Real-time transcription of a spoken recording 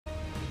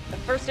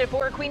First at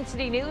 4, Queen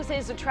City News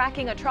is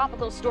tracking a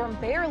tropical storm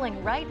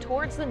barreling right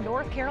towards the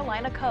North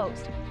Carolina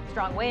coast.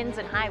 Strong winds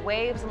and high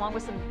waves, along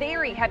with some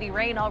very heavy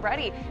rain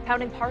already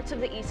pounding parts of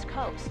the East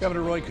Coast.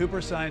 Governor Roy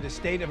Cooper signed a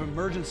state of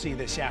emergency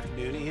this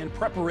afternoon in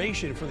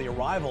preparation for the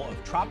arrival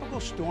of Tropical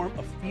Storm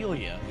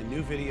Ophelia. A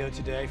new video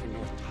today from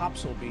North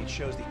Topsail Beach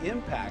shows the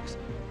impacts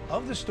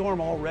of the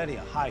storm already.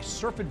 A high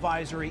surf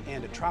advisory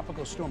and a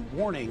tropical storm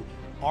warning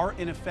are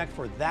in effect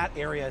for that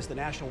area, as the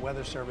National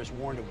Weather Service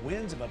warned of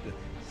winds of up to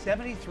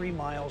 73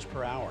 miles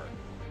per hour.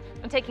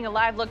 I'm taking a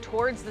live look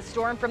towards the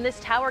storm from this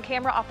tower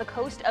camera off the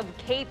coast of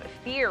Cape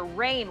Fear.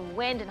 Rain,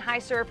 wind, and high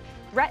surf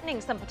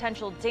threatening some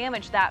potential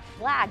damage. That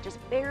flag just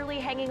barely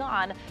hanging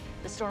on.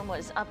 The storm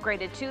was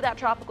upgraded to that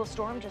tropical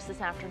storm just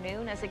this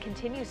afternoon as it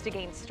continues to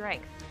gain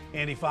strength.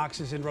 Andy Fox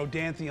is in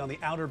Rodanthe on the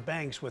Outer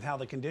Banks with how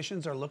the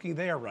conditions are looking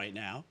there right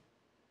now.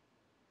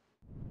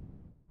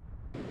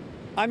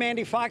 I'm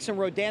Andy Fox in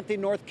Rodanthe,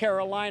 North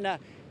Carolina,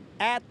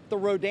 at the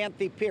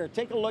Rodanthe Pier.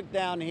 Take a look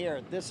down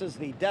here. This is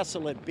the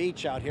desolate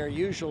beach out here.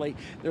 Usually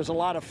there's a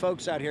lot of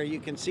folks out here. You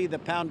can see the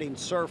pounding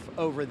surf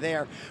over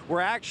there.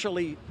 We're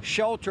actually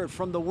sheltered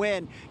from the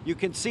wind. You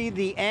can see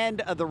the end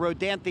of the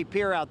Rodanthe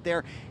Pier out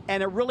there,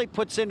 and it really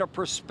puts into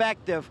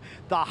perspective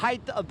the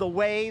height of the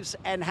waves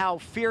and how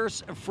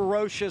fierce and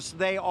ferocious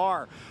they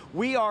are.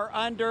 We are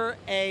under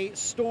a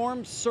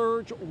storm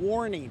surge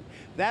warning.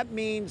 That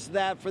means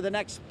that for the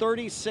next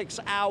 36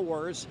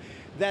 hours,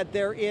 that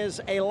there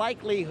is a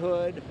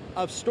likelihood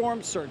of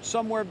storm surge,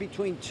 somewhere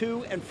between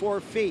 2 and 4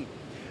 feet.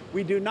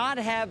 We do not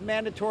have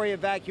mandatory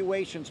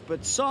evacuations,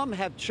 but some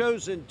have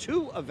chosen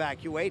to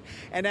evacuate.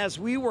 And as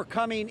we were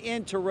coming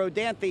into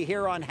Rodanthe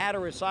here on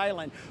Hatteras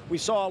Island, we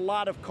saw a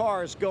lot of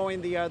cars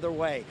going the other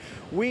way.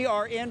 We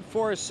are in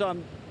for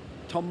some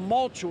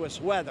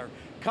tumultuous weather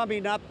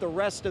coming up the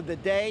rest of the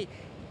day,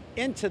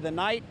 into the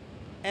night,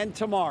 and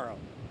tomorrow.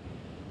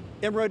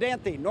 In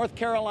Rodanthe, North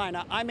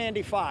Carolina, I'm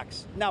Andy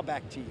Fox. Now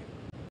back to you.